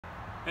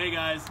Hey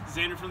guys,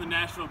 Xander from the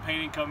Nashville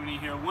Painting Company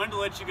here. Wanted to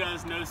let you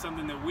guys know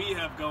something that we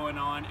have going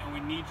on and we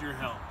need your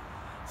help.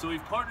 So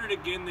we've partnered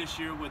again this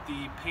year with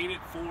the Paint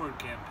It Forward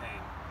campaign.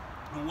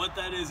 And what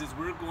that is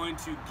we're going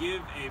to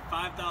give a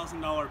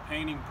 $5,000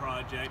 painting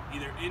project,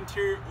 either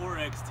interior or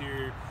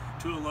exterior,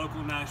 to a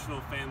local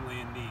Nashville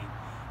family in need.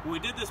 When we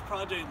did this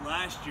project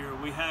last year,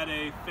 we had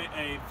a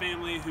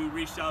family who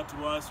reached out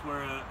to us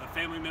where a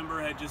family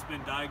member had just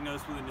been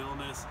diagnosed with an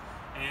illness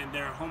and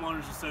their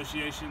homeowners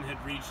association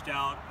had reached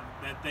out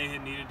that they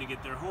had needed to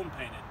get their home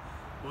painted.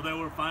 Well, they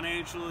were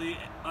financially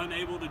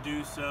unable to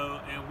do so,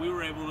 and we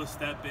were able to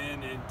step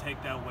in and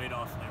take that weight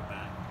off their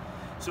back.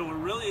 So we're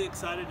really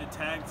excited to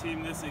tag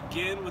team this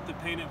again with the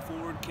Paint It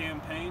Forward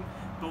campaign,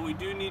 but we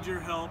do need your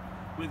help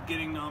with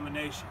getting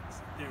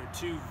nominations. There are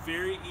two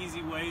very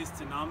easy ways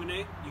to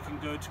nominate. You can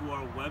go to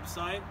our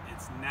website,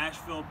 it's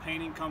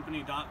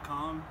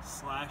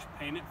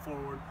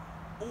nashvillepaintingcompany.com/paintitforward,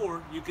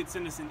 or you could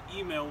send us an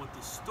email with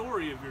the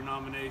story of your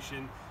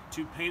nomination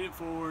to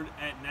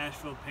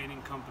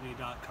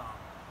paintitforward@nashvillepaintingcompany.com.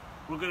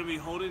 We're going to be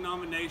holding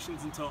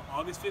nominations until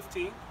August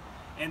 15th,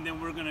 and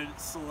then we're going to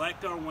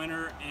select our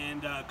winner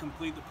and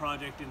complete the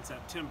project in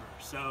September.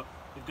 So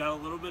we've got a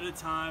little bit of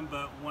time,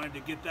 but wanted to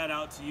get that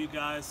out to you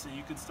guys so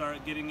you can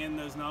start getting in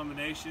those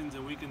nominations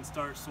and we can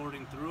start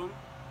sorting through them.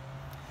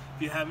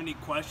 If you have any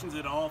questions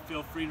at all,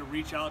 feel free to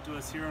reach out to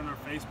us here on our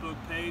Facebook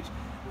page.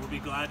 We'll be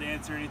glad to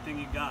answer anything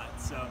you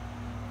got. So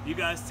you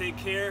guys take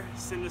care,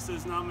 send us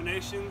those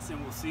nominations,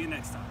 and we'll see you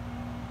next time.